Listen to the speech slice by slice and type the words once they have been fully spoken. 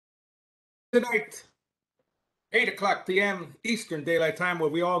Tonight, 8 o'clock p.m. Eastern Daylight Time, where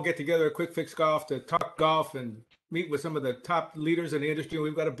we all get together at Quick Fix Golf to talk golf and meet with some of the top leaders in the industry.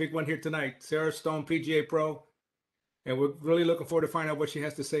 We've got a big one here tonight, Sarah Stone, PGA Pro, and we're really looking forward to find out what she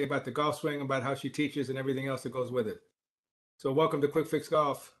has to say about the golf swing, about how she teaches, and everything else that goes with it. So welcome to Quick Fix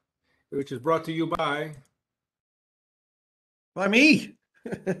Golf, which is brought to you by me,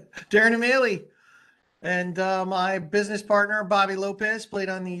 Darren and and my business partner, Bobby Lopez, played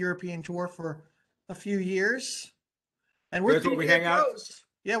on the European Tour for a few years. And we're the PGA Pros.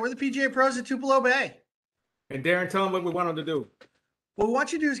 Yeah, we're the PGA Pros at Tupelo Bay. And Darren, tell them what we want them to do. What we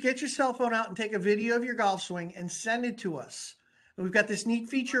want you to do is get your cell phone out and take a video of your golf swing and send it to us. And we've got this neat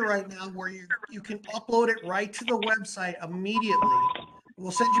feature right now where you can upload it right to the website immediately.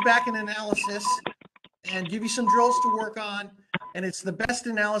 We'll send you back an analysis and give you some drills to work on. And it's the best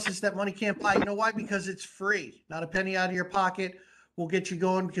analysis that money can't buy. You know why? Because it's free. Not a penny out of your pocket. We'll get you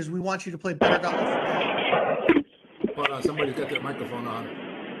going because we want you to play better golf. Hold on, somebody's got their microphone on.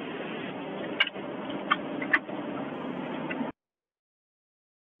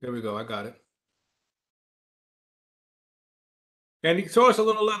 There we go. I got it. And show us a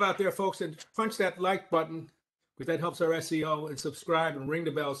little love out there, folks, and punch that like button because that helps our SEO, and subscribe and ring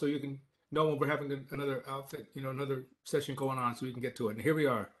the bell so you can know when we're having another outfit, another session going on, so we can get to it. And here we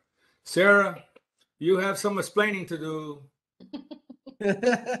are. Sarah, you have some explaining to do.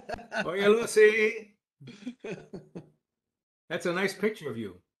 Oh, yeah, Lucy. That's a nice picture of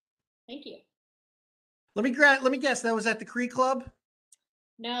you. Thank you. Let me guess. That was at the Creek Club?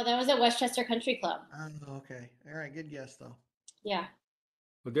 No, that was at Westchester Country Club. Oh, okay. All right. Good guess, though. Yeah.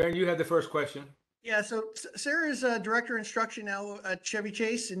 Well, Darren, you had the first question. Yeah, so Sarah is director of instruction now at Chevy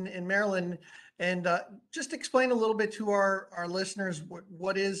Chase in Maryland, and just explain a little bit to our listeners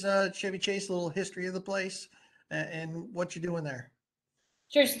what is Chevy Chase, a little history of the place, and what you're doing there.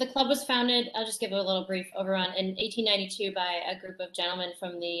 Sure. So the club was founded, I'll just give a little brief overrun, in 1892 by a group of gentlemen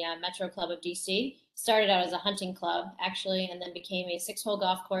from the Metro Club of DC. Started out as a hunting club, actually, and then became a 6-hole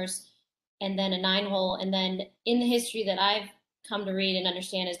golf course, and then a 9-hole, and then in the history that I've come to read and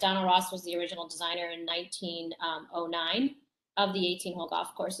understand is Donald Ross was the original designer in 1909 of the 18-hole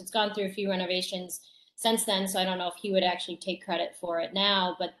golf course. It's gone through a few renovations since then, so I don't know if he would actually take credit for it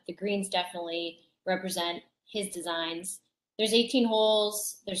now, but the greens definitely represent his designs. There's 18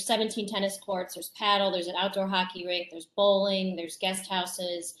 holes, there's 17 tennis courts, there's paddle, there's an outdoor hockey rink, there's bowling, there's guest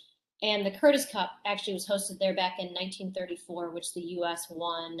houses, and the Curtis Cup actually was hosted there back in 1934, which the U.S.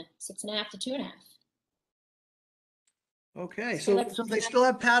 won 6.5 to 2.5. Okay, so they still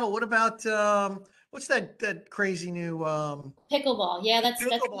have paddle. What about what's that crazy new pickleball? Yeah, that's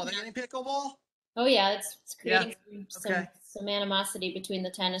pickleball. They got any pickleball? Oh yeah, it's creating okay. some animosity between the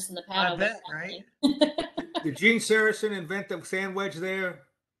tennis and the paddle. I bet, right? Did Gene Saracen invent the sand wedge there?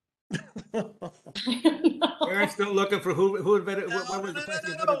 Aaron's still looking for who invented what was the person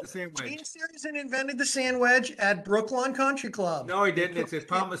who invented the sand wedge. Gene Saracen invented the sand wedge at Brooklawn Country Club. No, he didn't. It's at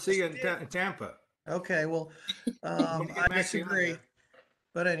Palm Sea in Tampa. Okay, well, I disagree.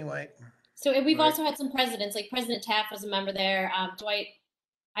 But anyway. So we've also had some presidents, like President Taft was a member there. Dwight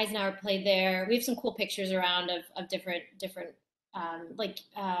Eisenhower played there. We have some cool pictures around of different like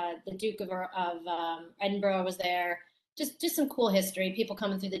the Duke of Edinburgh was there. Just some cool history. People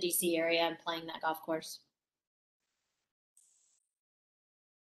coming through the DC area and playing that golf course.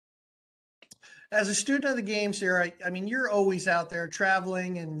 As a student of the game, Sarah, I mean, you're always out there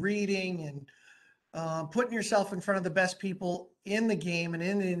traveling and reading and putting yourself in front of the best people in the game and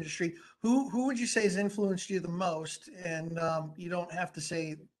in the industry. Who would you say has influenced you the most? And you don't have to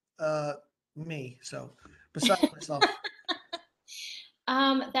say me. So besides myself.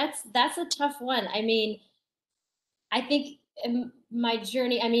 That's a tough one. I mean, I think my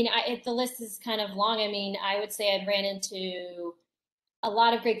journey, I mean, the list is kind of long. I mean, I would say I've ran into a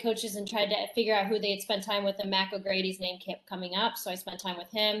lot of great coaches and tried to figure out who they had spent time with, and Mac O'Grady's name kept coming up, so I spent time with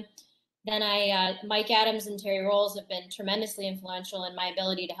him. Then Mike Adams and Terry Rolls have been tremendously influential in my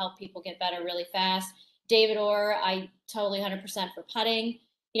ability to help people get better really fast. David Orr, I totally 100% for putting.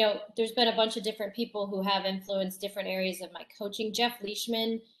 There's been a bunch of different people who have influenced different areas of my coaching. Jeff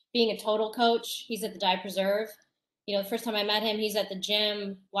Leishman, being a total coach, he's at the Dye Preserve. The first time I met him, he's at the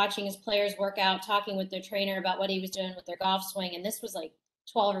gym watching his players work out, talking with their trainer about what he was doing with their golf swing. And this was like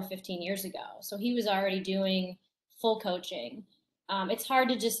 12 or 15 years ago. So he was already doing full coaching. It's hard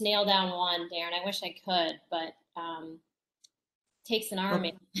to just nail down one, Darren. I wish I could, but takes an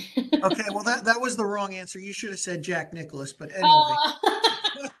army. Okay, well, that was the wrong answer. You should have said Jack Nicklaus, but anyway.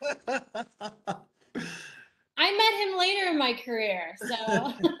 I met him later in my career,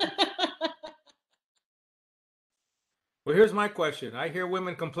 so. Well, here's my question. I hear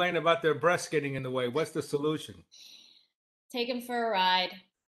women complain about their breasts getting in the way. What's the solution? Take them for a ride.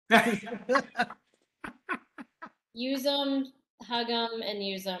 Use them, hug them, and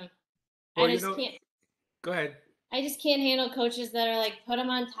use them. Well, I just can't. go ahead. I just can't handle coaches that are like, put them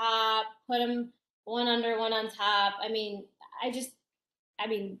on top, put them one under, one on top. I mean, just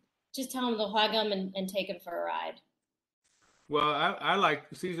tell them to hug them and take them for a ride. Well, I like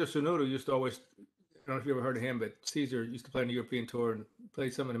Caesar Sonuto used to always, I don't know if you ever heard of him, but Caesar used to play on the European tour and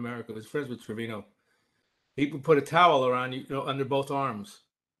played some in America. He was friends with Trevino. He would put a towel around you, under both arms.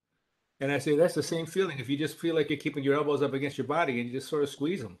 And I say that's the same feeling. If you just feel like you're keeping your elbows up against your body and you just sort of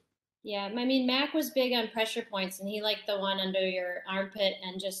squeeze them. Yeah, I mean, Mac was big on pressure points, and he liked the one under your armpit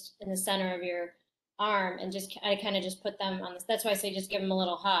and just in the center of your arm, and just I kind of just put them on this. That's why I say just give them a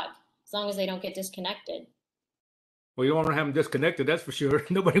little hug, as long as they don't get disconnected. Well, you don't want to have them disconnected, that's for sure.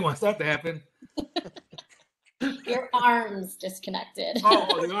 Nobody wants that to happen. Your arms disconnected.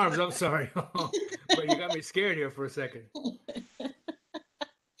 Oh, the arms. I'm sorry. But you got me scared here for a second.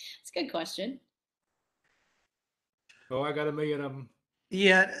 It's a good question. Oh, I got a million of them.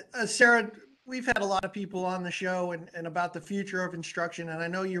 Yeah, Sarah, we've had a lot of people on the show and about the future of instruction, and I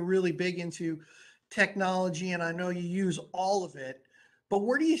know you're really big into technology, and I know you use all of it. But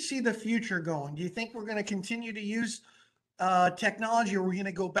where do you see the future going? Do you think we're going to continue to use technology, or are we going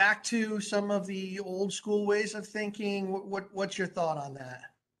to go back to some of the old school ways of thinking? What's your thought on that?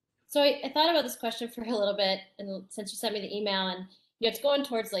 So I thought about this question for a little bit, and since you sent me the email, and it's going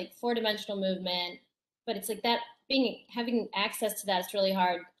towards like 4-dimensional movement, but it's like that having access to that is really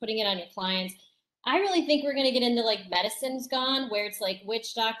hard. Putting it on your clients, I really think we're going to get into like medicine's gone, where it's like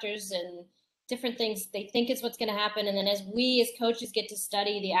witch doctors and different things they think is what's going to happen, and then as we as coaches get to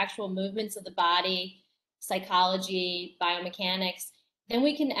study the actual movements of the body, psychology, biomechanics, then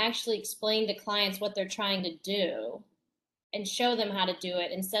we can actually explain to clients what they're trying to do and show them how to do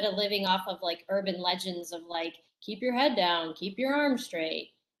it, instead of living off of like urban legends of like, keep your head down, keep your arms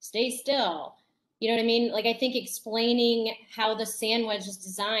straight, stay still. You know what I mean? Like, I think explaining how the sand wedge is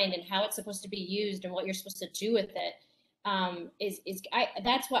designed and how it's supposed to be used and what you're supposed to do with it,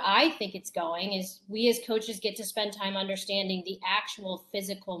 that's what I think it's going, is we as coaches get to spend time understanding the actual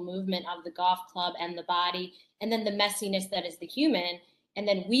physical movement of the golf club and the body, and then the messiness that is the human. And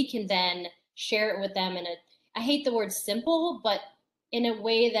then we can then share it with them in a, I hate the word simple, but in a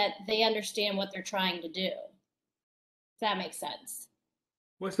way that they understand what they're trying to do. If that makes sense.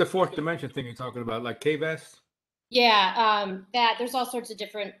 What's the fourth dimension thing you're talking about? Like K-Vest? Yeah, that there's all sorts of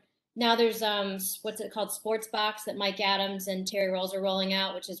different. Now there's what's it called, Sports Box, that Mike Adams and Terry Rolls are rolling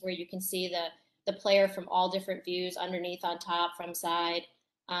out, which is where you can see the player from all different views, underneath, on top, from side,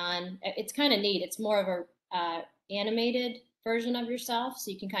 on. It's kind of neat. It's more of a animated version of yourself,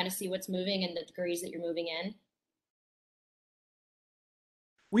 so you can kind of see what's moving and the degrees that you're moving in.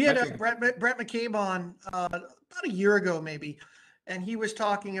 We had Brett McCabe on about a year ago, maybe, and he was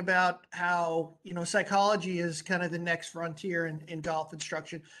talking about how, psychology is kind of the next frontier in golf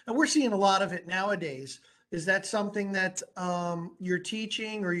instruction, and we're seeing a lot of it nowadays. Is that something that you're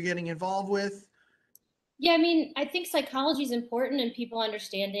teaching or you're getting involved with? Yeah, I mean, I think psychology is important, and people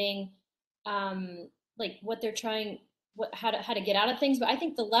understanding like what they're trying, how to get out of things. But I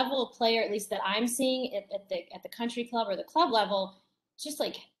think the level of player, at least that I'm seeing at the country club or the club level, just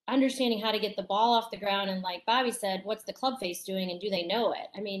like understanding how to get the ball off the ground, and like Bobby said, what's the club face doing and do they know it?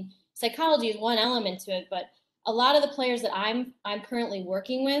 I mean, psychology is one element to it, but a lot of the players that I'm currently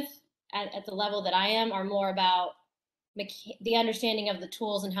working with at the level that I am are more about the understanding of the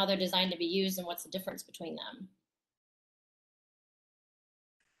tools and how they're designed to be used and what's the difference between them.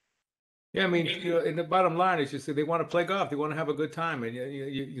 Yeah, I mean, in the bottom line is just they want to play golf. They want to have a good time, and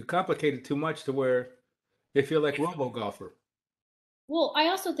you complicate it too much to where they feel like robo golfer. Well, I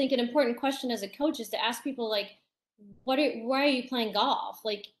also think an important question as a coach is to ask people like, why are you playing golf?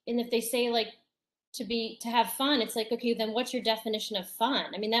 Like, and if they say like to have fun, it's like, okay, then what's your definition of fun?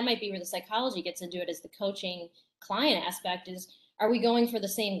 I mean, that might be where the psychology gets into it, as the coaching client aspect is, are we going for the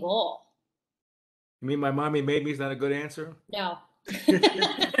same goal? You mean my mommy made me is not a good answer? No.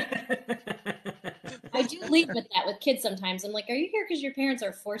 I do lead with that with kids sometimes. I'm like, are you here because your parents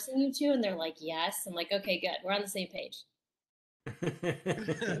are forcing you to? And they're like, yes. I'm like, okay, good. We're on the same page.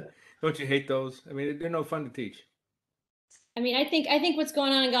 Don't you hate those? I mean, they're no fun to teach. I mean, I think what's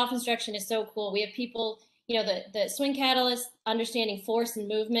going on in golf instruction is so cool. We have people, the swing catalyst, understanding force and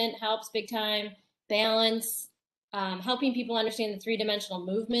movement helps big time. Balance, helping people understand the 3-dimensional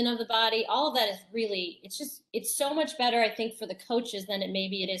movement of the body. All of that is really, it's so much better, I think, for the coaches than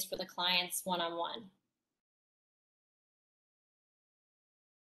maybe it is for the clients one-on-one.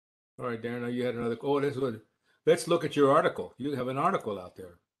 All right, Darren, you had another. Oh, this was Let's look at your article. You have an article out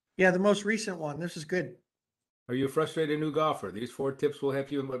there. Yeah, the most recent one. This is good. Are you a frustrated new golfer? These 4 tips will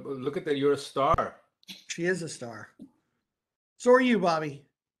help you. Look at that. You're a star. She is a star. So are you, Bobby.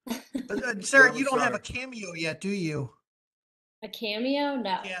 Sarah, I'm a you don't have star. a cameo yet, do you? A cameo?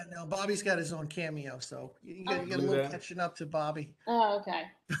 No. Yeah, no. Bobby's got his own cameo, so you got a Do little that. catching up to Bobby. Oh, okay.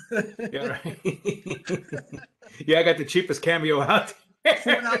 Yeah, right. Yeah, I got the cheapest cameo out there.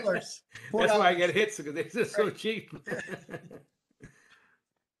 $4. That's why I get hits, because they're just so Right. cheap.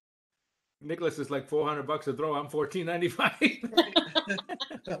 Nicholas is like $400 a throw. I'm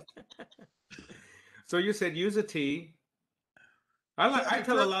 $14.95. So you said use a tee. I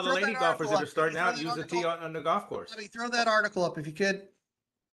tell a lot of Throw lady that golfers that article are up. starting Throw out, that use a tee article- on the golf course. Bobby, throw that article up if you could.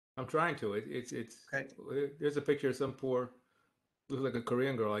 I'm trying to. It's Okay. there's a picture of some poor, looks like a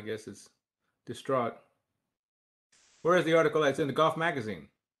Korean girl, I guess, is distraught. Where is the article? It's in the golf magazine.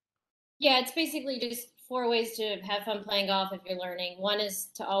 Yeah, it's basically just 4 ways to have fun playing golf if you're learning. One is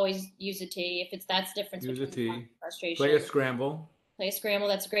to always use a tee. If that's the difference Use a between fun tee. and frustration. Play a scramble. Play a scramble.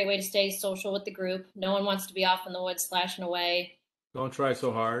 That's a great way to stay social with the group. No one wants to be off in the woods slashing away. Don't try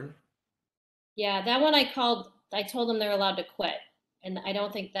so hard. Yeah, that one I told them they're allowed to quit. And I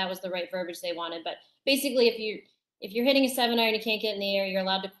don't think that was the right verbiage they wanted. But basically, if you're hitting a 7-iron, you can't get in the air, you're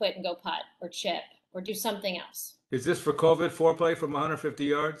allowed to quit and go putt or chip or do something else. Is this for COVID foreplay from 150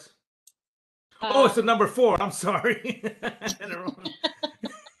 yards? Oh, it's the number 4. I'm sorry.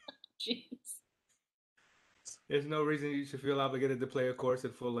 Jeez. There's no reason you should feel obligated to play a course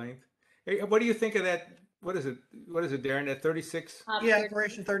at full length. Hey, what do you think of that? What is it, Darren? That 36? Yeah,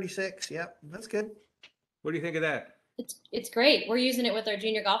 Operation 36. Yep, that's good. What do you think of that? It's great. We're using it with our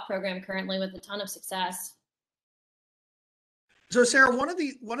junior golf program currently with a ton of success. So Sarah, one of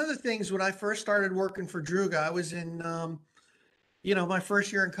the things when I first started working for Druga, I was in my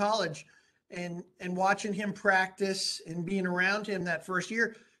first year in college, and watching him practice and being around him that first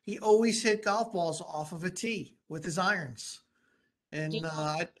year, he always hit golf balls off of a tee with his irons. And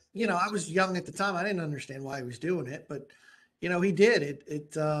I was young at the time. I didn't understand why he was doing it, but he did.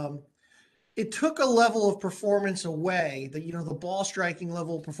 It took a level of performance away, the ball striking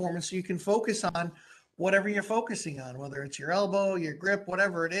level of performance, so you can focus on whatever you're focusing on, whether it's your elbow, your grip,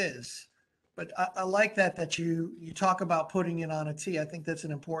 whatever it is. But I like that you talk about putting it on a tee. I think that's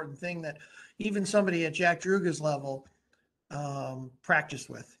an important thing that even somebody at Jack Druga's level practiced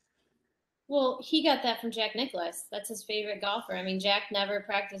with. Well, he got that from Jack Nicklaus. That's his favorite golfer. I mean, Jack never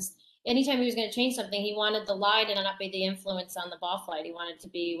practiced. Anytime he was going to change something, he wanted the lie to not be the influence on the ball flight. He wanted to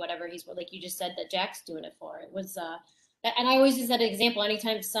be whatever he's, like you just said, that Jack's doing it for. It was, and I always use that example.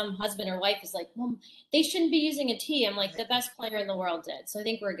 Anytime some husband or wife is like, well, they shouldn't be using a tee. I'm like, the best player in the world did. So I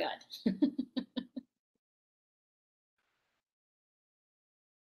think we're good.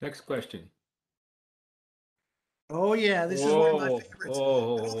 Next question. Oh yeah, this is one of my Oh, favorites.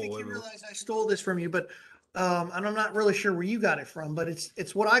 oh, I don't think you oh, realize I stole this from you, but and I'm not really sure where you got it from, but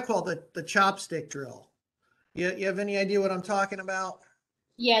it's what I call the chopstick drill. You have any idea what I'm talking about?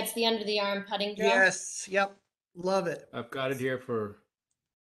 Yeah, it's the under the arm putting drill. Yes, yep, love it. I've got it here for.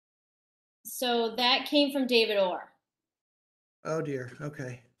 So that came from David Orr. Oh dear.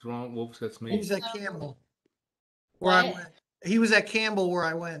 Okay. Wrong. Whoops, that's He me. was at Campbell, where I What? went. He was at Campbell where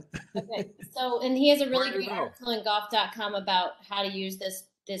I went. Okay. So, and he has a really Where did great you go? article in golf.com about how to use this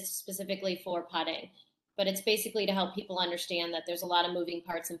specifically for putting. But it's basically to help people understand that there's a lot of moving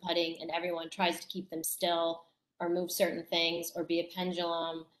parts in putting, and everyone tries to keep them still or move certain things or be a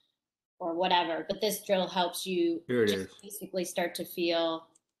pendulum or whatever. But this drill helps you Here it just is. basically start to feel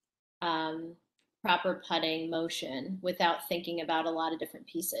proper putting motion without thinking about a lot of different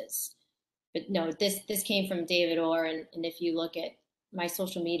pieces. But no, this came from David Orr, and if you look at my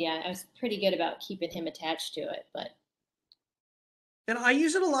social media, I was pretty good about keeping him attached to it. But And I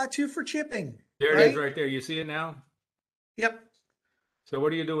use it a lot too for chipping. There right? it is, right there. You see it now. Yep. So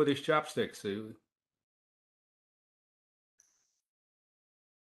what do you do with these chopsticks?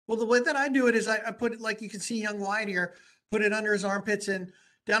 Well, the way that I do it is I put it, like you can see young Wyatt here, put it under his armpits, and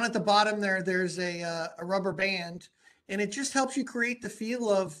down at the bottom there's a rubber band, and it just helps you create the feel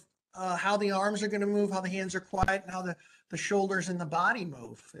of how the arms are going to move, how the hands are quiet, and how the shoulders and the body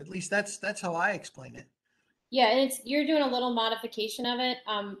move. At least that's how I explain it. yeah, and you're doing a little modification of it.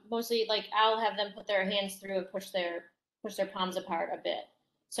 Mostly like I'll have them put their hands through and push their palms apart a bit.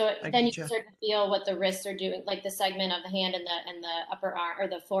 So then you getcha. start to feel what the wrists are doing, like the segment of the hand and the upper arm or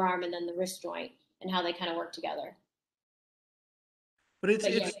the forearm and then the wrist joint and how they kind of work together. But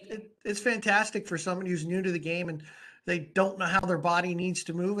yeah. it's fantastic for somebody who's new to the game and they don't know how their body needs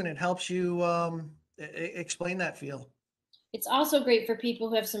to move, and it helps you explain that feel. It's also great for people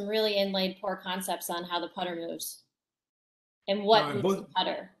who have some really inlaid poor concepts on how the putter moves and what And moves the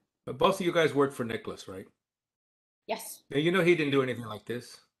putter. both of you guys worked for Nicklaus, right? Yes. Now, you know he didn't do anything like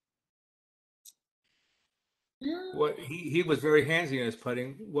this. No. What he was very handsy in his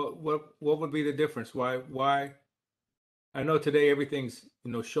putting. What would be the difference? Why? I know today everything's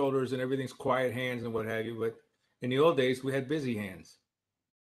shoulders and everything's quiet hands and what have you, but in the old days we had busy hands.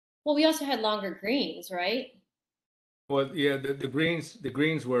 Well, we also had longer greens, right? Well, yeah, the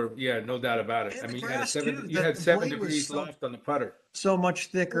greens were, yeah, no doubt about it. And I the mean, grass too. you had The 7 degrees left on the putter. so much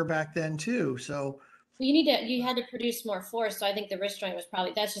thicker back then too. So Well, you had to produce more force, so I think the wrist joint was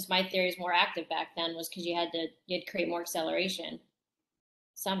probably, that's just my theory, is more active back then, was because you had to create more acceleration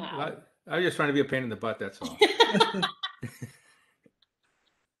somehow. I was just trying to be a pain in the butt. That's all.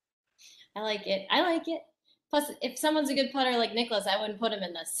 I like it. I like it. Plus, if someone's a good putter like Nicklaus, I wouldn't put him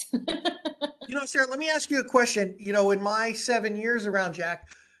in this. Sarah, let me ask you a question. In my 7 years around Jack,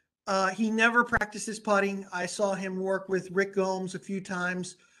 he never practiced his putting. I saw him work with Rick Gomes a few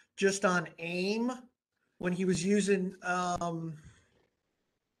times just on aim when he was using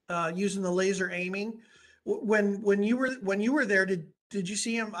using the laser aiming. When you were there, did you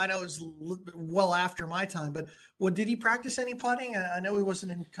see him? I know it was well after my time, but did he practice any putting? I know he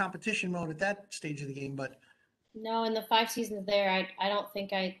wasn't in competition mode at that stage of the game, but No, in the 5 seasons there, I don't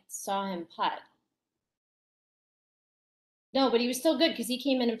think I saw him putt. No, but he was still good because he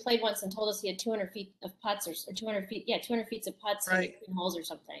came in and played once and told us he had 200 feet of putts or 200 feet, yeah, 200 feet of putts in right. between holes or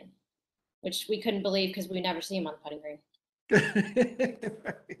something, which we couldn't believe because we never see him on the putting green.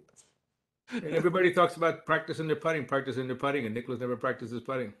 And everybody talks about practicing their putting, and Nicklaus never practiced his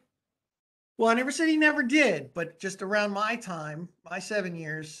putting. Well, I never said he never did, but just around my time, my 7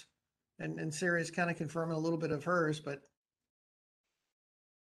 years, and Sarah's kind of confirming a little bit of hers, but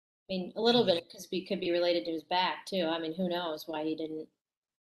I mean, a little bit because we could be related to his back too. I mean, who knows why he didn't.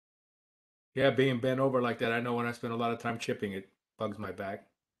 Yeah, being bent over like that, I know when I spend a lot of time chipping, it bugs my back.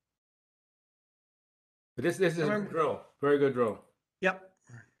 But this is a good drill, very good drill. Yep.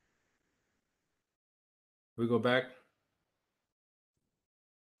 We go back.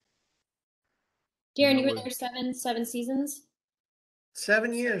 Darren, you were there seven seasons?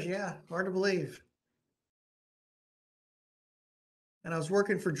 7 years, yeah. Hard to believe. And I was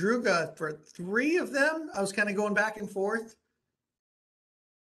working for Druga for 3 of them. I was kind of going back and forth.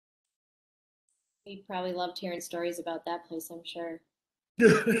 He probably loved hearing stories about that place, I'm sure.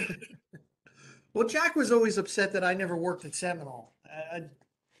 Well, Jack was always upset that I never worked at Seminole.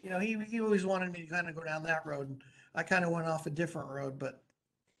 He always wanted me to kind of go down that road. And I kind of went off a different road, but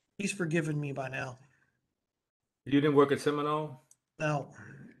he's forgiven me by now. You didn't work at Seminole? No.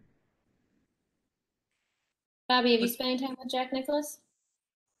 Bobby, have you spent any time with Jack Nicklaus?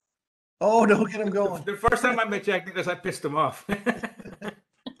 Oh, don't get him going. The first time I met Jack Nicklaus, I pissed him off.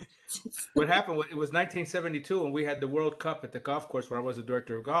 What happened, it was 1972, and we had the World Cup at the golf course where I was the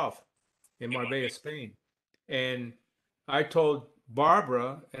director of golf in Marbella, Spain. And I told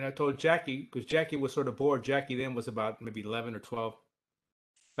Barbara and I told Jackie, because Jackie was sort of bored. Jackie then was about maybe 11 or 12.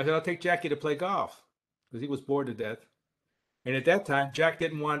 I said, I'll take Jackie to play golf because he was bored to death. And at that time, Jack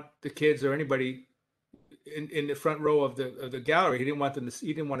didn't want the kids or anybody in the front row of the gallery. He didn't want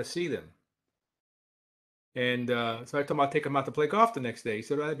to see them. And so I told him I'll take him out to play golf the next day. He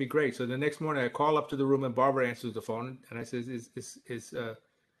said, oh, that'd be great. So the next morning I call up to the room and Barbara answers the phone and I says, is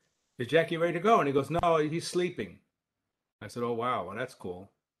Jackie ready to go? And he goes, no, he's sleeping. I said, oh, wow, well, that's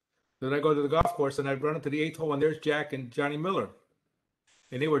cool. Then I go to the golf course and I run up to the 8th hole and there's Jack and Johnny Miller.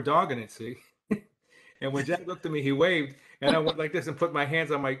 And they were dogging it, see? And when Jack looked at me, he waved and I went like this and put my hands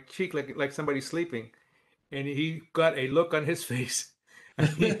on my cheek like somebody sleeping. And he got a look on his face.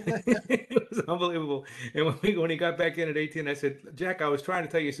 It was unbelievable. And when he got back in at 18, I said, Jack, I was trying to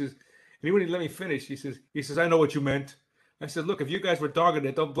tell you, he says, and he wouldn't let me finish. He says, I know what you meant. I said, look, if you guys were dogging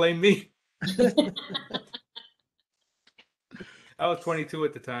it, don't blame me. I was 22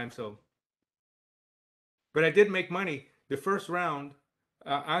 at the time, so. But I did make money. The first round,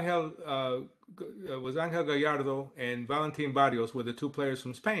 Angel Gallardo and Valentin Barrios were the 2 players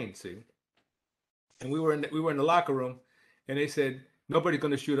from Spain, see? And we were in the locker room, and they said, nobody's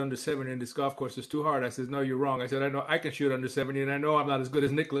going to shoot under 70 in this golf course. It's too hard. I said, no, you're wrong. I said, I know I can shoot under 70, and I know I'm not as good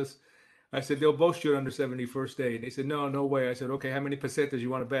as Nicklaus. I said, they'll both shoot under 70 first day. And they said, no way. I said, okay, how many percentage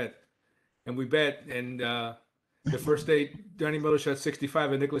you want to bet? And we bet, and the first day, Johnny Miller shot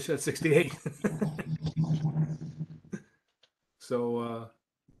 65, and Nicklaus shot 68. So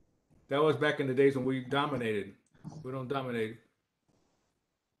that was back in the days when we dominated. We don't dominate.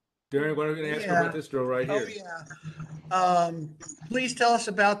 Darren, what are we going to ask about this drill right here? Oh, yeah. Please tell us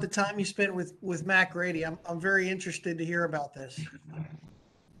about the time you spent with Matt Grady. I'm very interested to hear about this.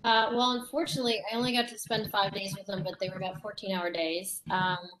 Well, unfortunately, I only got to spend 5 days with them, but they were about 14-hour days.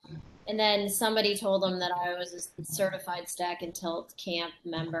 And then somebody told them that I was a certified stack and tilt camp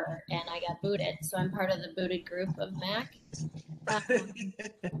member, and I got booted. So I'm part of the booted group of Mac.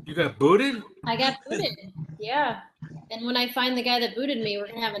 You got booted? I got booted. Yeah. And when I find the guy that booted me, we're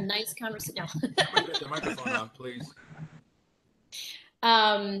gonna have a nice conversation. No. Somebody get the microphone on, please.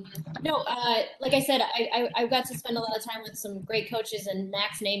 No, like I said, I got to spend a lot of time with some great coaches, and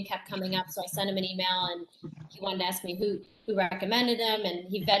Mac's name kept coming up. So I sent him an email, and he wanted to ask me who recommended him, and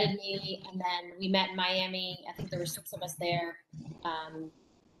he vetted me. And then we met in Miami. I think there were 6 of us there.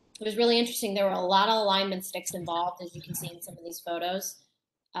 It was really interesting. There were a lot of alignment sticks involved, as you can see in some of these photos.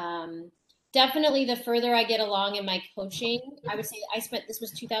 Definitely the further I get along in my coaching, I would say this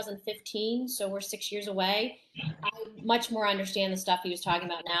was 2015, so we're 6 years away. I much more understand the stuff he was talking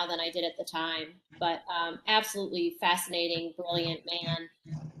about now than I did at the time. But absolutely fascinating, brilliant man.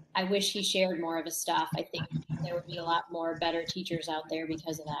 I wish he shared more of his stuff. I think there would be a lot more better teachers out there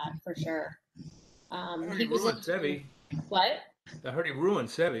because of that, for sure. He ruined Sevi. What? I heard he ruined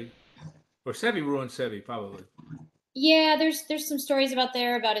Sevi. Or Sevi ruined Sevi, probably. Yeah, there's some stories about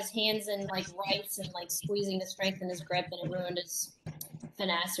his hands and like rights and like squeezing to strengthen his grip, and it ruined his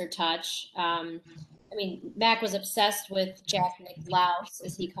finesse or touch. I mean, Mac was obsessed with Jack Nicklaus,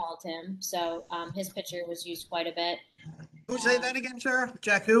 as he called him, so his picture was used quite a bit. Who say that again, Sarah?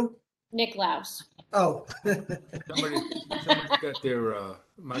 Jack who? Nicklaus. Oh. Somebody got their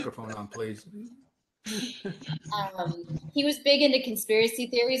microphone on, please. He was big into conspiracy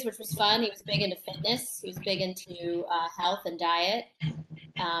theories, which was fun. He was big into fitness. He was big into health and diet.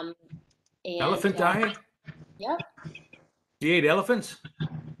 Elephant diet? Yep. He ate elephants?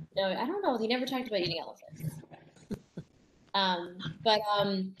 No, I don't know. He never talked about eating elephants.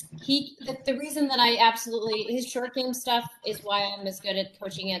 The reason that I absolutely, his short game stuff is why I'm as good at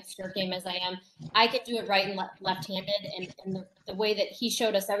coaching at short game as I am. I could do it right and left-handed, and the way that he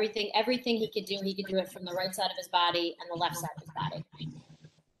showed us everything he could do it from the right side of his body and the left side of his body,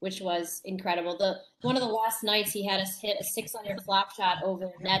 which was incredible. One of the last nights he had us hit a 600 flop shot over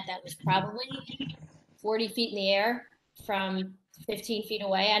a net that was probably 40 feet in the air from 15 feet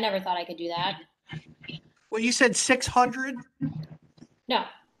away. I never thought I could do that. Well, you said 600? No.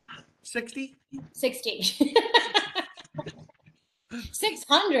 60? 60.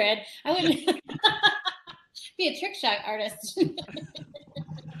 600? I wouldn't be a trick shot artist.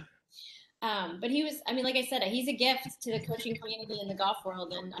 But he was, I mean, like I said, he's a gift to the coaching community in the golf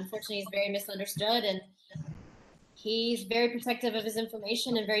world, and unfortunately he's very misunderstood, and he's very protective of his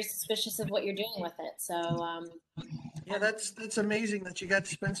information and very suspicious of what you're doing with it. So, yeah, that's amazing that you got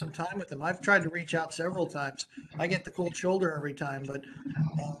to spend some time with him. I've tried to reach out several times. I get the cold shoulder every time, but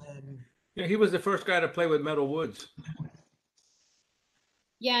yeah, he was the first guy to play with metal woods.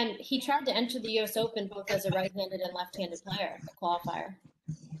 Yeah, and he tried to enter the U.S. Open both as a right-handed and left-handed player, a qualifier.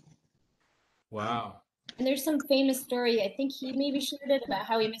 Wow. And there's some famous story, I think he maybe shared it, about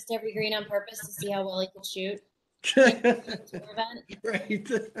how he missed every green on purpose to see how well he could shoot. Right.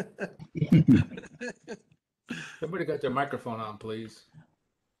 Somebody got their microphone on, please.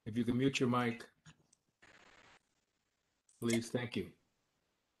 If you can mute your mic. Please, thank you.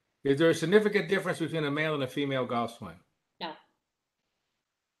 Is there a significant difference between a male and a female golf swing? No.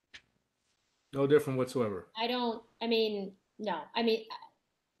 No different whatsoever. No. No, I'm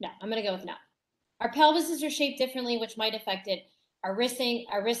going to go with no. Our pelvises are shaped differently, which might affect it. Our wrist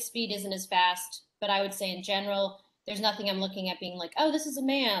speed isn't as fast, but I would say in general, there's nothing I'm looking at being like, oh, this is a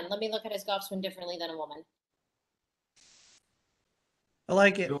man. Let me look at his golf swing differently than a woman. I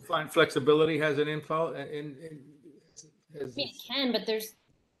like it. You don't find flexibility has an info in I mean, it can, but there's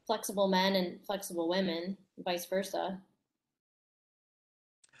flexible men and flexible women, vice versa.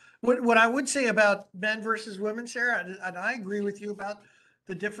 What I would say about men versus women, Sarah, and I agree with you about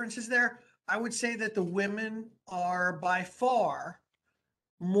the differences there. I would say that the women are by far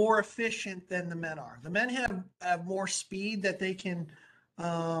more efficient than the men are. The men have more speed that they can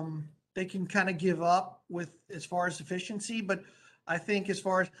kind of give up with as far as efficiency, but I think as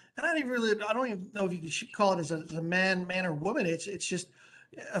far as, and I don't even know if you should call it as a man or woman. It's just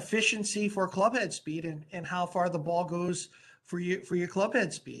efficiency for club head speed and how far the ball goes for your club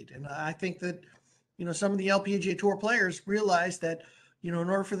head speed. And I think that, some of the LPGA Tour players realize that, in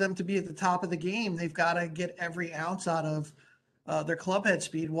order for them to be at the top of the game, they've got to get every ounce out of their club head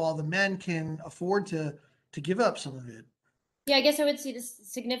speed, while the men can afford to give up some of it. Yeah, I guess I would see the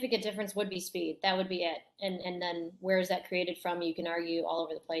significant difference would be speed. That would be it. And then where is that created from? You can argue all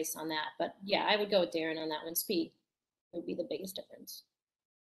over the place on that. But yeah, I would go with Darren on that one, speed. would be the biggest difference.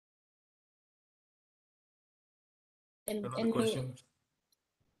 And Another question.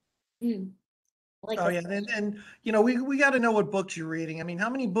 Like Oh yeah, and you know we got to know what books you're reading. I mean, how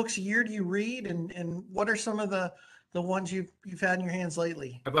many books a year do you read, and what are some of the ones you've had in your hands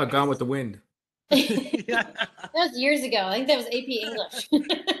lately? How about Gone with the Wind? Yeah. That was years ago. I think that was AP English.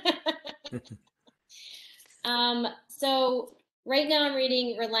 So right now I'm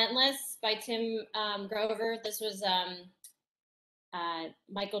reading Relentless by Tim Grover. This was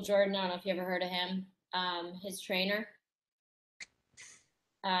Michael Jordan. I don't know if you ever heard of him. His trainer.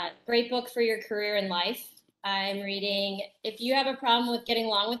 Great book for your career and life. I'm reading If You Have a Problem with Getting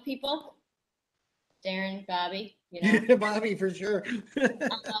Along with People. Darren, Bobby, you know. Yeah, Bobby, for sure.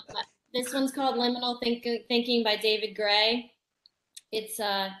 This one's called Liminal Thinking by David Gray. It's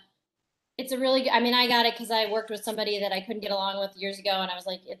a really good, I mean, I got it because I worked with somebody that I couldn't get along with years ago, and I was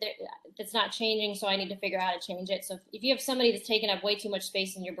like, it's not changing, so I need to figure out how to change it. So if you have somebody that's taken up way too much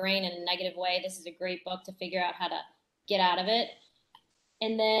space in your brain in a negative way, this is a great book to figure out how to get out of it.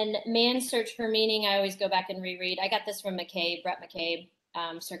 And then Man's Search for Meaning, I always go back and reread. I got this from McCabe, Brett McCabe,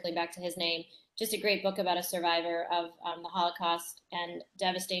 circling back to his name. Just a great book about a survivor of the Holocaust and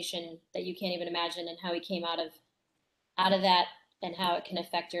devastation that you can't even imagine, and how he came out of that and how it can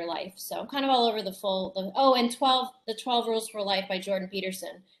affect your life. So I'm kind of all over and the 12 Rules for Life by Jordan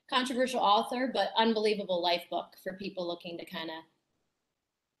Peterson. Controversial author, but unbelievable life book for people looking to kind of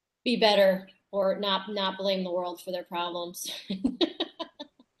be better or not blame the world for their problems.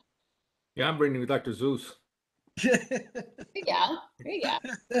 Yeah, I'm reading Dr. Zeus. There you go. There you go.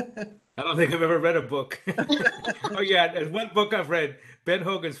 I don't think I've ever read a book. Oh yeah, there's one book I've read, Ben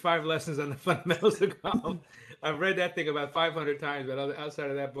Hogan's 5 Lessons on the Fundamentals of Golf. I've read that thing about 500 times, but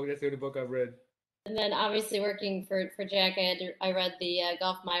outside of that book, that's the only book I've read. And then obviously working for Jack, I read the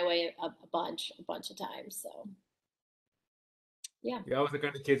Golf My Way a bunch of times. So yeah. Yeah, I was the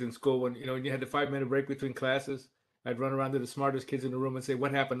kind of kids in school when when you had the 5-minute break between classes, I'd run around to the smartest kids in the room and say,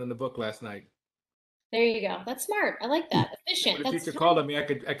 "What happened in the book last night?" There you go. That's smart. I like that. Efficient. When the That's teacher called on me, I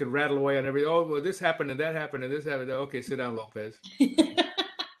could rattle away on every. Oh, well, this happened and that happened and this happened. Okay, sit down, Lopez.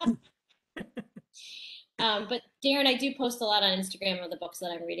 But Darren, I do post a lot on Instagram of the books that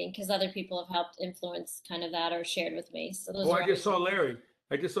I'm reading because other people have helped influence kind of that or shared with me. So those are I just saw Larry.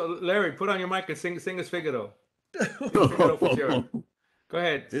 Put on your mic and sing us Figaro. Figaro for Sarah. Go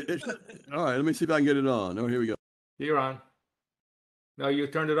ahead. All right, let me see if I can get it on. Oh, here we go. You're on. No, you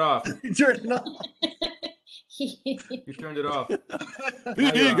turned it off. Turn it off. You turned it off.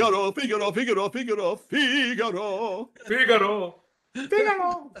 Figaro, Figaro, Figaro, Figaro, Figaro. Figaro.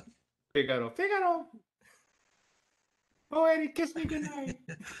 Figaro. Figaro. Figaro. Oh, Eddie, kiss me goodnight.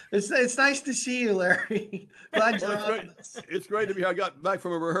 It's nice to see you, Larry. Glad you're on. It's great to be here. I got back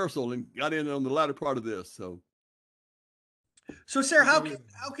from a rehearsal and got in on the latter part of this. So, Sarah, how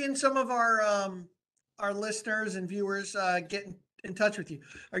can some of our listeners and viewers get in touch with you?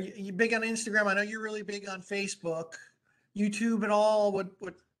 Are you big on Instagram? I know you're really big on Facebook, YouTube, and all. What?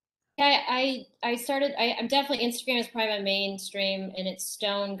 I started. I'm definitely, Instagram is probably my mainstream, and it's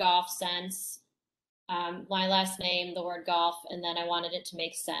Stone Golf Sense. My last name, the word golf, and then I wanted it to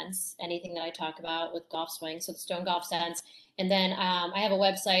make sense. Anything that I talk about with golf swing, so Stone Golf Sense. And then I have a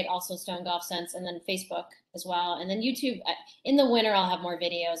website, also Stone Golf Sense, and then Facebook as well. And then YouTube. In the winter, I'll have more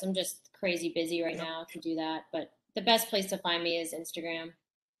videos. I'm just crazy busy right now to do that. But the best place to find me is Instagram.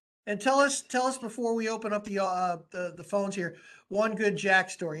 And tell us before we open up the phones here, one good Jack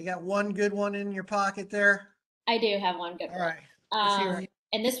story. You got one good one in your pocket there? I do have one good one. All right. Let's hear it.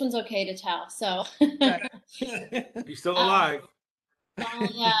 And this one's okay to tell. So He's still alive.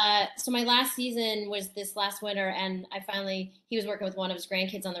 So my last season was this last winter, and he was working with one of his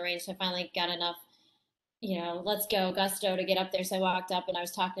grandkids on the range, so I finally got enough, let's go gusto to get up there. So I walked up and I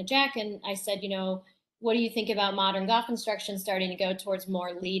was talking to Jack, and I said, what do you think about modern golf instruction starting to go towards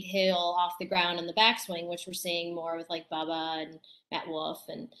more lead hill off the ground in the backswing, which we're seeing more with like Bubba and Matt Wolf,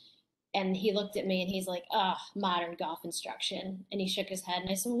 and he looked at me and he's like, modern golf instruction. And he shook his head. And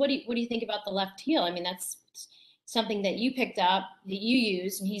I said, well, what do you think about the left heel? I mean, that's something that you picked up, that you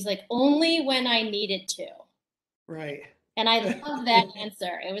use. And he's like, only when I needed to. Right. And I love that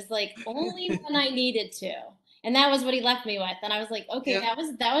answer. It was like, only when I needed to. And that was what he left me with. And I was like, okay, that was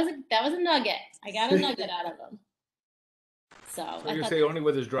a nugget. I got a nugget out of him. So you say only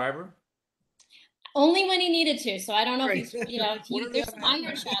with his driver? Only when he needed to. So I don't know if he's, there's some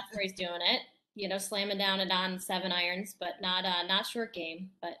iron shots where he's doing it, slamming down and on 7 irons, but not short game.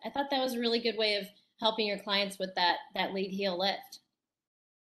 But I thought that was a really good way of helping your clients with that lead heel lift.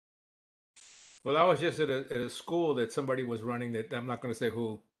 Well, I was just at a school that somebody was running, that I'm not going to say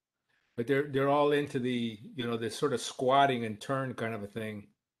who, but they're all into the, you know, this sort of squatting and turn kind of a thing.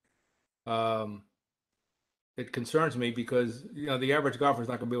 It concerns me because, you know, the average golfer is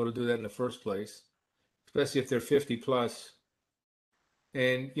not going to be able to do that in the first place, especially if they're 50 plus.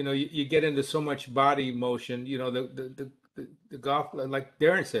 And, you know, you get into so much body motion, you know, the golf, like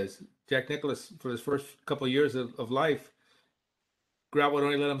Darren says, Jack Nicklaus, for his first couple of years of life, gravel would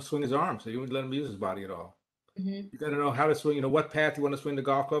only let him swing his arms. So you wouldn't let him use his body at all. Mm-hmm. You got to know how to swing, you know, what path you want to swing the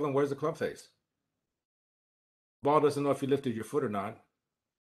golf club and where's the club face. Ball doesn't know if you lifted your foot or not.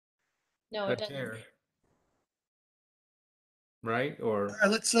 No, it That's doesn't. there. Right? Or All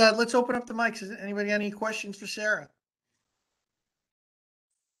right, let's open up the mics. Has anybody got any questions for Sarah?